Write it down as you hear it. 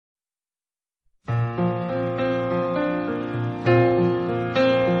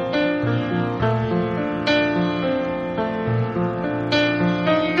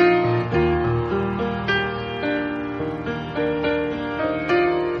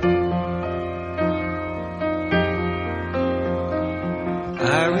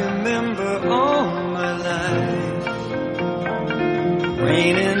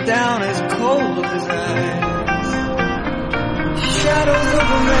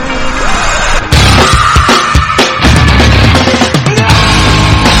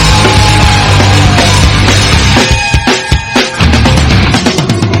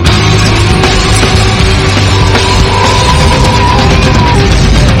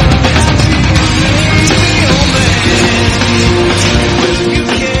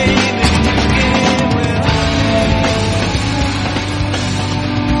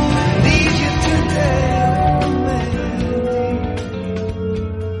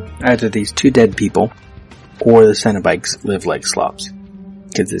Either these two dead people, or the Cenobikes live like slobs.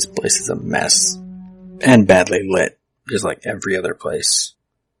 Because this place is a mess. And badly lit, just like every other place.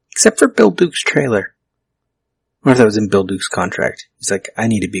 Except for Bill Duke's trailer. Or if that was in Bill Duke's contract. He's like, I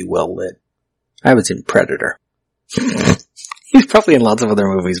need to be well lit. I was in Predator. He's probably in lots of other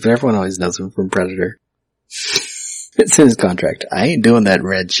movies, but everyone always knows him from Predator. It's in his contract. I ain't doing that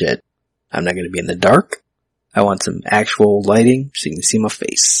red shit. I'm not going to be in the dark. I want some actual lighting so you can see my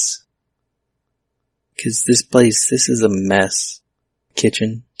face. Because this place, this is a mess.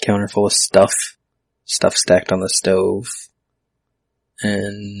 Kitchen, counter full of stuff. Stuff stacked on the stove.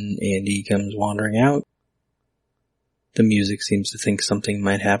 And Andy comes wandering out. The music seems to think something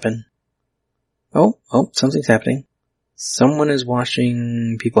might happen. Oh, something's happening. Someone is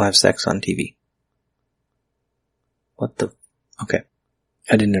watching people have sex on TV. What the... Okay.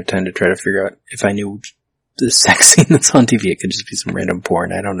 I didn't have time to try to figure out if I knew the sex scene that's on TV. It could just be some random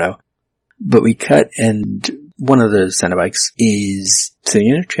porn. I don't know. But we cut and one of the Cenobikes is sitting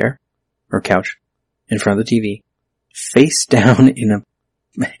in a chair or couch in front of the TV, face down in a...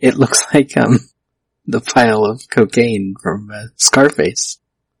 It looks like the pile of cocaine from Scarface.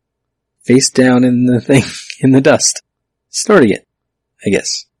 Face down in the thing, in the dust. Snorting it, I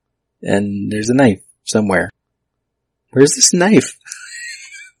guess. And there's a knife somewhere. Where's this knife?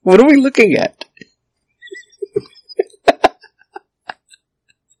 What are we looking at?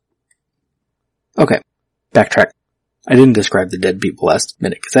 Okay, backtrack. I didn't describe the dead people last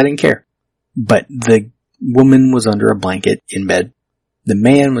minute because I didn't care. But the woman was under a blanket in bed. The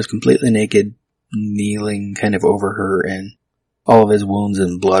man was completely naked, kneeling kind of over her, and all of his wounds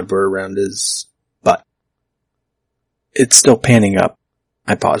and blood were around his butt. It's still panning up.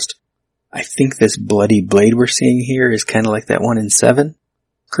 I paused. I think this bloody blade we're seeing here is kind of like that one in 7.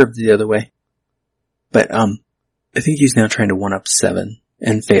 Curved the other way. But, I think he's now trying to one-up 7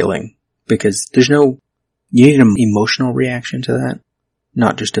 and failing. Because there's no... You need an emotional reaction to that.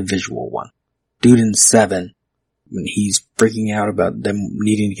 Not just a visual one. Dude in 7, when he's freaking out about them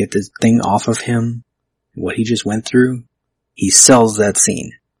needing to get this thing off of him, what he just went through, he sells that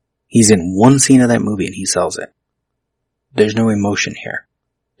scene. He's in one scene of that movie and he sells it. There's no emotion here.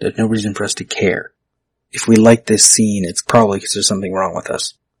 There's no reason for us to care. If we like this scene, it's probably because there's something wrong with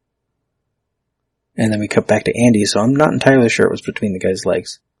us. And then we cut back to Andy, so I'm not entirely sure it was between the guy's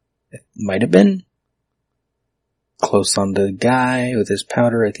legs. It might have been. Close on the guy with his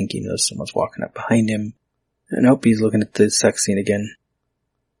powder. I think he knows someone's walking up behind him. And nope, he's looking at the sex scene again.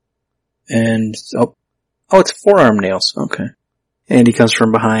 And, oh, it's forearm nails. Okay. Andy comes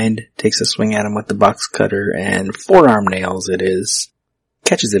from behind, takes a swing at him with the box cutter, and forearm nails it is.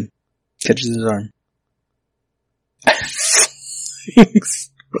 Catches him. Catches his arm.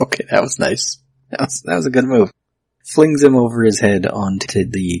 Okay, that was nice. That was a good move. Flings him over his head onto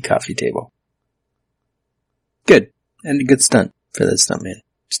the coffee table. Good. And a good stunt for the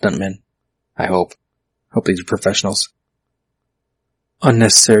stuntmen. I hope. Hope these are professionals.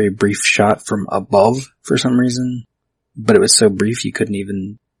 Unnecessary brief shot from above for some reason. But it was so brief you couldn't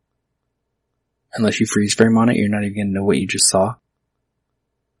even... Unless you freeze frame on it, you're not even going to know what you just saw.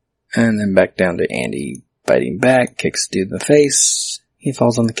 And then back down to Andy biting back, kicks dude in the face. He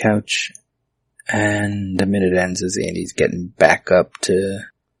falls on the couch. And the minute ends as Andy's getting back up to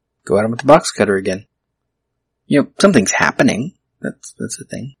go at him with the box cutter again. You know, something's happening. That's the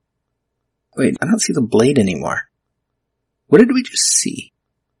thing. Wait, I don't see the blade anymore. What did we just see?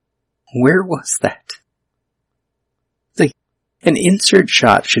 Where was that? Like, an insert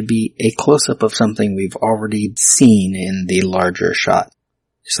shot should be a close-up of something we've already seen in the larger shot.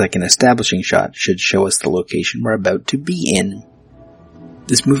 Just like an establishing shot should show us the location we're about to be in.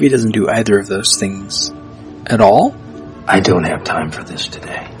 This movie doesn't do either of those things at all. I don't have time for this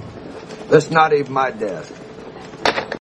today. That's not even my desk.